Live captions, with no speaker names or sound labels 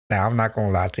Now, I'm not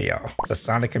gonna lie to y'all. The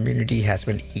Sonic community has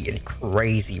been eating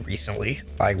crazy recently.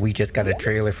 Like, we just got a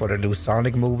trailer for the new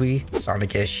Sonic movie.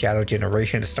 Sonic X Shadow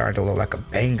Generation is starting to look like a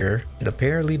banger. And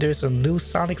apparently, there's a new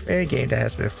Sonic fan game that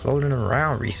has been floating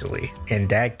around recently. And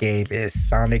that game is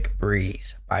Sonic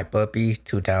Breeze by Puppy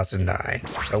 2009.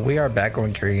 So we are back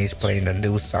on Dreams playing the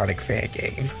new Sonic fan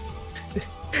game.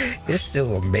 It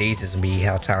still amazes me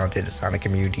how talented the Sonic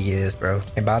community is, bro.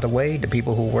 And by the way, the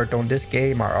people who worked on this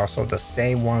game are also the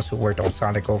same ones who worked on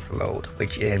Sonic Overload,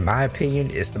 which in my opinion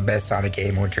is the best Sonic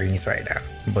game on Dreams right now.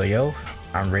 But yo,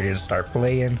 I'm ready to start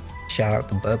playing. Shout out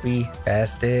to Buppy,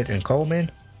 Bastard, and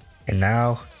Coleman. And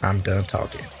now I'm done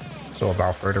talking. So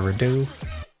without further ado,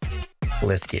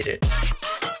 let's get it.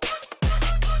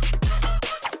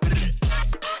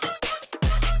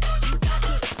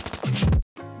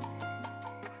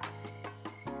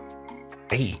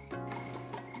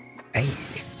 Hey,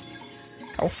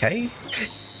 okay,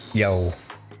 yo,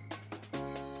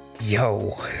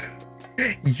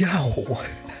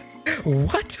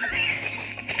 what?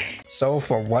 So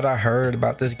from what I heard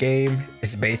about this game,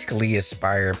 it's basically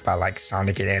inspired by like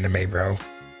Sonic and anime, bro.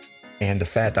 And the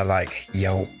fact that like,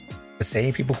 yo, the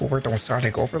same people who worked on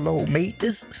Sonic Overload made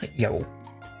this, yo,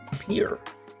 I'm here,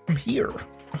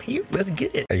 let's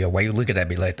get it. Hey, yo, why you looking at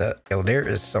me like that? Yo, there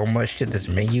is so much to this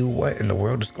menu. What in the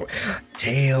world is going?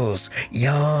 Tails,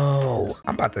 yo,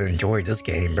 I'm about to enjoy this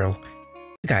game, bro.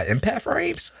 You got impact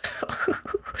frames?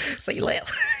 Say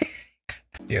left.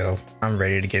 Yo, I'm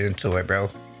ready to get into it, bro.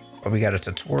 Oh, we got a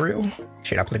tutorial?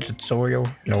 Should I play the tutorial?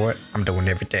 You know what? I'm doing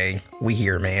everything. We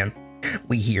here, man.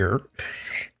 We here.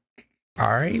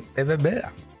 All right,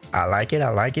 I like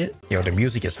it. Yo, the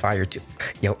music is fire too.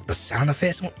 Yo, the sound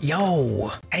effects. Yo,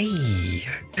 hey,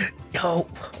 yo.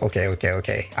 Okay.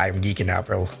 I'm geeking out,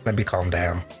 bro. Let me calm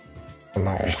down.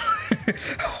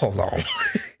 Hold on.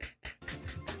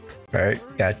 All right,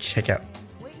 gotta check out.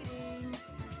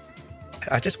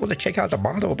 I just want to check out the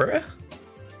model, bro.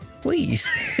 Please.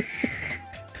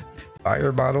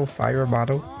 Fire bottle.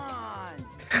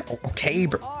 Okay,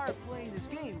 bro.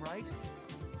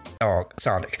 Oh,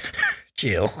 Sonic.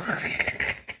 Chill.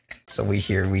 So we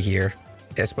here.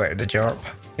 That's where to jump.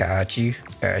 Got you.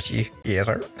 Yes,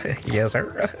 sir.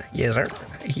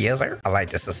 I like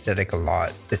this aesthetic a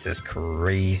lot. This is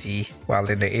crazy. While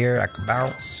in the air, I can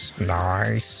bounce.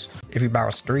 Nice. If you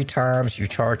bounce 3 times, you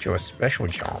charge your special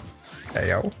jump. Hey,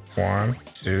 yo. 1,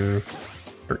 2,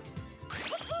 3.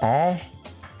 Oh.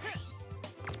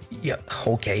 Yep.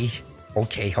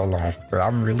 Okay, hold on. Bro,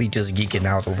 I'm really just geeking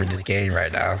out over this game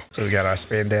right now. So we got our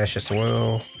spin dash as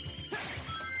well.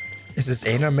 This is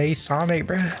anime Sonic,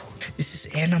 bro. This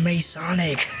is anime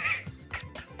Sonic.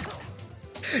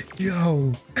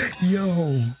 Yo.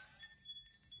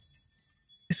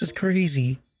 This is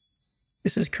crazy.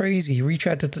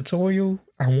 Retry the tutorial.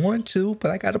 I want to,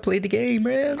 but I gotta play the game,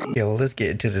 man. Yo, let's get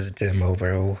into this demo,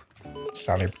 bro.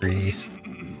 Sonic Breeze.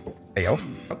 Hey, yo.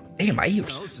 Damn, my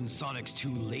ears. Well, since Sonic's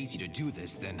too lazy to do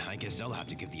this, then I guess I'll have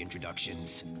to give the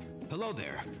introductions. Hello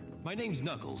there. My name's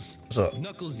Knuckles. What's up?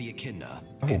 Knuckles the Echidna.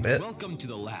 And welcome to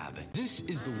the lab. This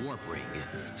is the warp ring.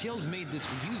 Tails made this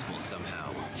reusable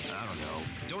somehow. I don't know.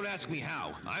 Don't ask me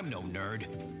how. I'm no nerd.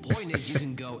 Point is, you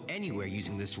can go anywhere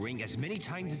using this ring as many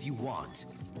times as you want.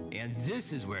 And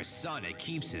this is where Sonic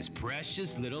keeps his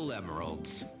precious little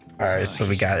emeralds. Alright, so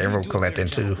we got emerald collecting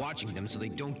too. Watching them so they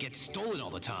don't get stolen all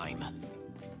the time.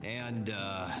 And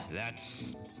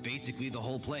that's basically the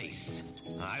whole place.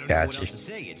 I don't know what else to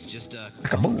say. It's just a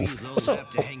move. What's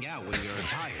up? To hang out when you're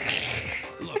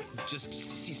tired. Look, just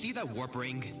see that warp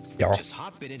ring? Yo. Just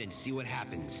hop in it and see what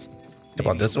happens. How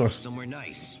about this one? Somewhere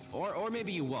nice. Or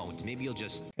maybe you won't. Maybe you'll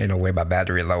just... Ain't no way my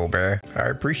battery low, bro. I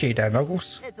appreciate that,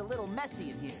 Knuckles. It's a little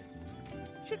messy in here.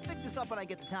 Should fix this up when I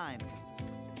get the time.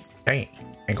 Dang,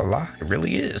 ain't gonna lie, it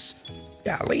really is.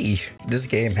 Golly, this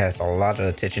game has a lot of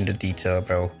attention to detail,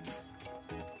 bro.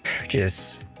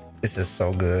 This is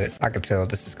so good. I can tell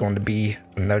this is going to be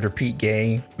another Peak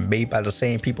game made by the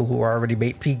same people who already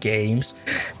made Peak games,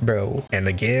 bro. And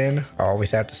again, I always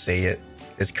have to say it.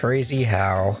 It's crazy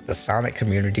how the Sonic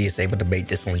community is able to make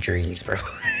this on Dreams, bro.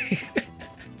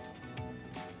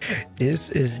 This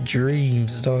is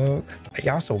Dreams, dog.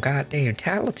 Y'all so goddamn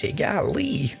talented,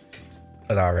 golly.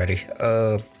 But already,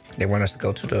 they want us to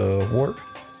go to the warp.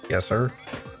 Yes, sir.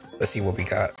 Let's see what we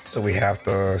got. So we have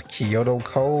the Kyoto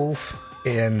Cove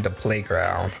and the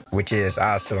playground, which is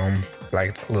awesome.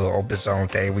 Like a little open zone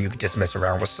thing where you can just mess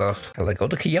around with stuff. Like, go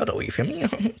to Kyoto, you feel me?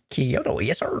 Kyoto,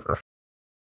 yes, sir.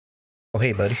 Oh,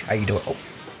 hey, buddy. How you doing? Oh,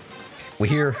 we're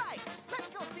here.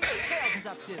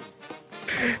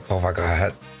 Oh, my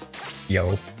God.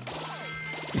 Yo,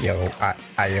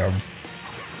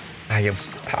 I'm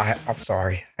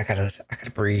sorry. I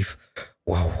gotta breathe.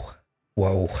 Whoa.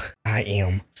 Whoa. I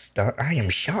am stuck. I am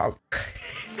shocked.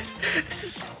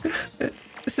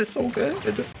 This is so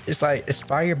good. It's like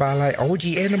inspired by like OG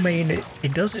anime and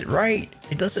it does it right.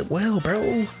 It does it well, bro.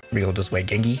 Let me go this way,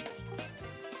 Gengi.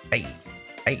 Hey.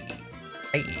 Hey.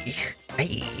 Hey.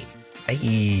 Hey.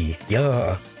 Hey.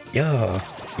 Yeah. Yeah.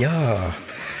 Yeah.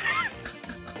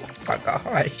 Oh my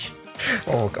gosh.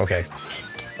 Oh, okay.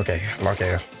 Okay.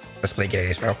 Okay. Let's play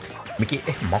games, bro. Mickey,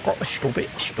 oh my god, stupid.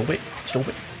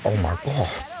 Oh my god.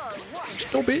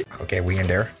 Stupid. Okay, we in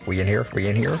there. We in here.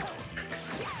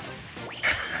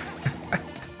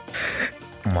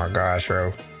 Oh my gosh,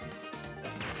 bro.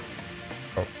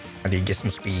 Oh, I need to get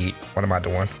some speed. What am I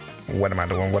doing?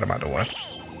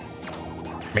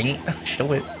 Me?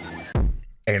 Stupid.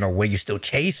 Ain't no way you still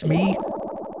chase me.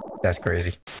 That's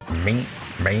crazy. Me.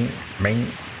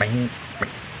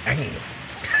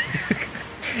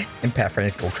 Impact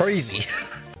frames go crazy.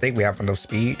 Think we have enough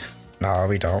speed? No,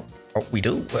 we don't. Oh, we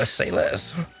do. Let's say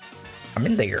less. I'm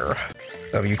in there.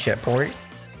 W checkpoint.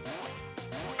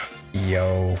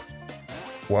 Yo.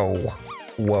 Whoa.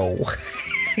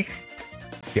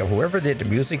 Yo, whoever did the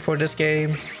music for this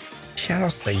game, shout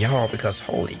outs to y'all because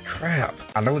holy crap.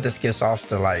 I know this gets off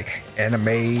to like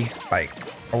anime, like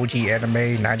OG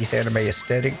anime, 90s anime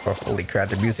aesthetic, but holy crap,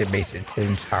 the music makes it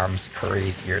 10 times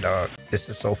crazier, dog. This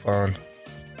is so fun.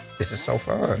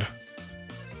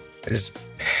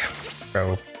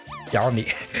 Bro, y'all need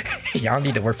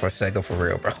to work for Sega for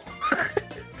real, bro.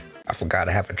 I forgot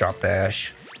I have a drop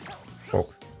dash. Oh,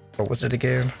 what was it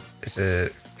again? Is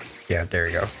it? Yeah, there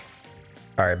you go.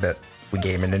 All right, bet we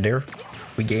gaming in there.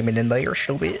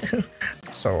 Stupid.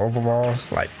 So overall,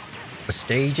 like the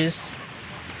stages,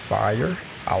 fire.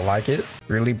 I like it.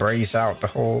 Really brings out the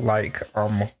whole like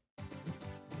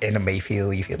anime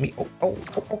feel. You feel me? Oh,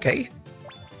 okay.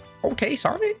 Okay,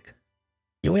 Sonic.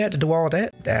 You ain't had to do all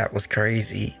that. That was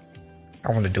crazy.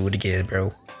 I want to do it again,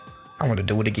 bro. I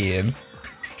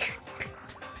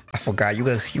forgot you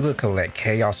could collect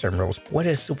Chaos Emeralds. What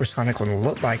is Super Sonic gonna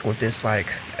look like with this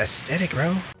like aesthetic,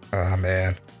 bro? Oh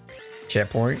man.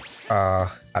 Checkpoint. I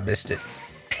missed it.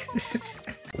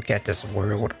 Look at this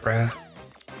world, bruh.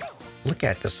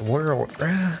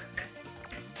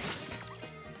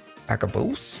 I could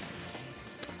boost.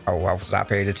 Oh, I was not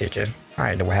paying attention.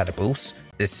 I didn't know I had a boost.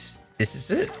 This is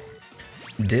it.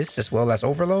 This as well as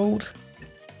Overload.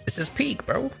 This is peak,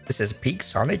 bro. This is peak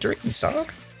Sonic Dreams,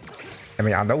 dog. I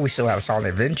mean, I know we still have Sonic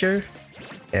Adventure,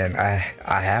 and I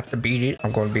have to beat it.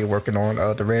 I'm going to be working on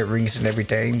the red rings and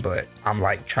everything, but I'm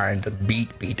like trying to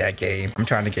beat that game. I'm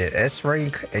trying to get S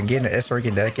rank, and getting an S rank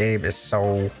in that game is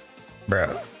so,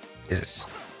 bro, it's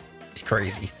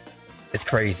crazy. It's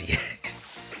crazy.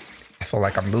 I feel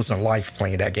like I'm losing life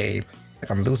playing that game. Like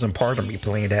I'm losing part of me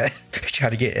playing that. Trying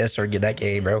to get S rank in that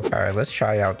game, bro. All right, let's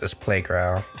try out this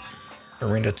playground.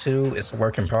 Arena 2 is a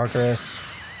work in progress.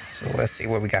 So let's see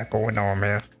what we got going on,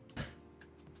 man.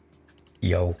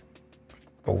 Yo.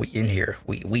 Oh, we in here.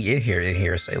 We in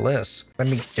here. Say less. Let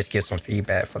me just get some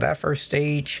feedback for that first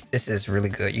stage. This is really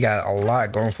good. You got a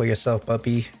lot going for yourself,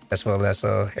 puppy, as well as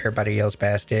everybody else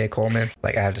past there, Coleman.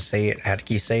 Like I have to say it. I have to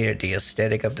keep saying it. The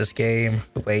aesthetic of this game,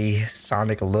 the way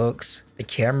Sonic looks, the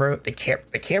camera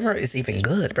is even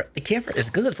good, bro. The camera is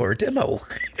good for a demo.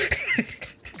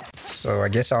 So I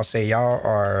guess I'll say y'all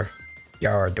are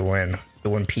doing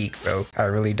peak, bro. I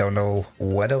really don't know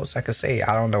what else I could say.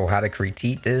 I don't know how to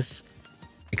critique this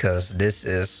because this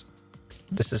is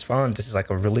fun. This is like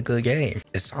a really good game.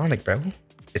 It's Sonic, bro.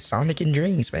 It's Sonic in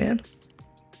Dreams, man.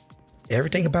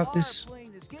 Everything about this.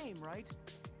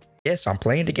 Yes, I'm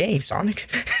playing the game, Sonic.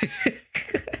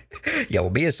 Yo,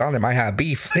 me and Sonic might have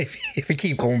beef if we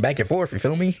keep going back and forth, you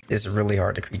feel me? It's really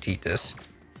hard to critique this.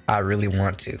 I really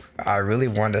want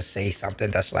to say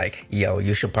something that's like, yo,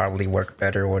 you should probably work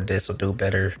better or this will do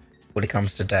better when it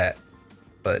comes to that.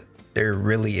 But there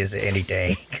really isn't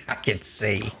anything I can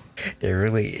say. There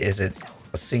really isn't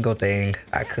a single thing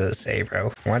I could say,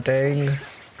 bro. One thing,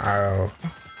 I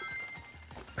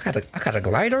got a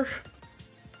glider?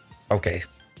 Okay.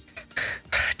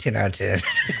 10 out of 10.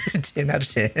 10 out of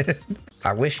 10.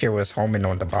 I wish there was homing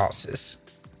on the bosses,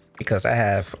 because I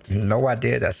have no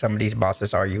idea that some of these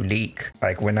bosses are unique.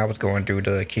 Like when I was going through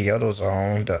the Kyoto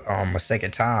zone a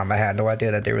second time, I had no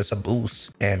idea that there was a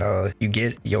boost and you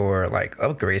get your like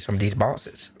upgrades from these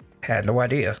bosses. Had no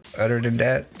idea. Other than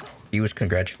that, huge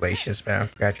congratulations, man.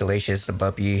 Congratulations to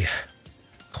Buppy,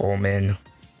 Coleman,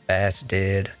 Bass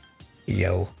did.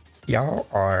 Yo, y'all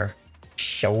are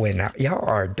showing out. Y'all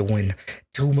are doing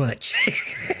too much.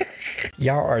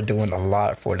 Y'all are doing a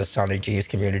lot for the Sonic Genius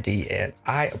community, and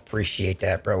I appreciate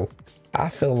that, bro. I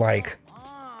feel like Come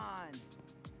on.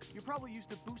 You're probably used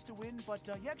to boost to win, but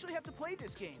you actually have to play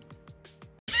this game.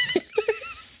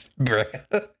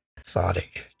 bruh.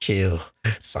 Sonic, chill.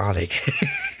 Sonic.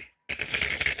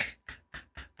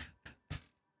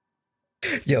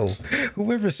 Yo,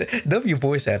 whoever said W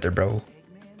voice actor, bro.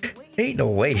 Ain't no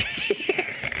way.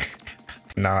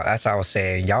 Nah, that's how I was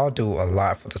saying. Y'all do a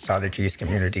lot for the Sonic G's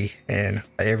community, and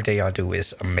everything y'all do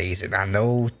is amazing. I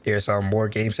know there's more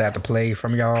games I have to play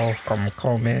from y'all,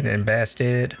 Coleman and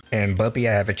Bastard and Bubby.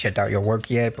 I haven't checked out your work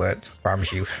yet, but I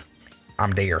promise you,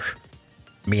 I'm there.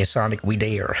 Me and Sonic, we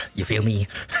there. You feel me?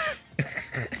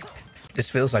 This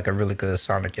feels like a really good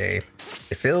Sonic game.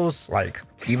 It feels like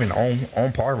even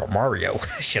on par with Mario.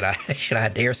 should I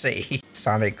dare say?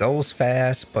 Sonic goes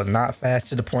fast, but not fast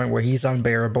to the point where he's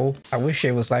unbearable. I wish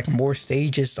there was like more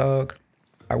stages, dog.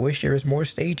 I wish there was more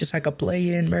stages I could play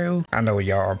in, bro. I know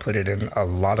y'all put it in a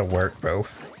lot of work, bro,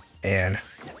 and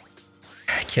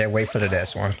I can't wait for the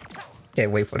next one.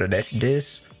 Can't wait for the next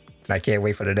disc. And I can't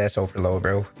wait for the next overload,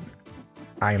 bro.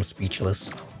 I am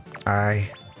speechless. I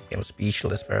am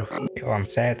speechless, bro. Yo, I'm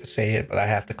sad to say it, but I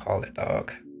have to call it,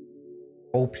 dog.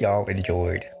 Hope y'all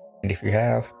enjoyed. And if you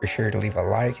have, be sure to leave a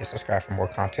like and subscribe for more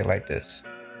content like this.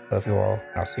 Love you all,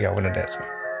 and I'll see y'all in the next one.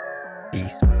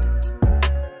 Peace.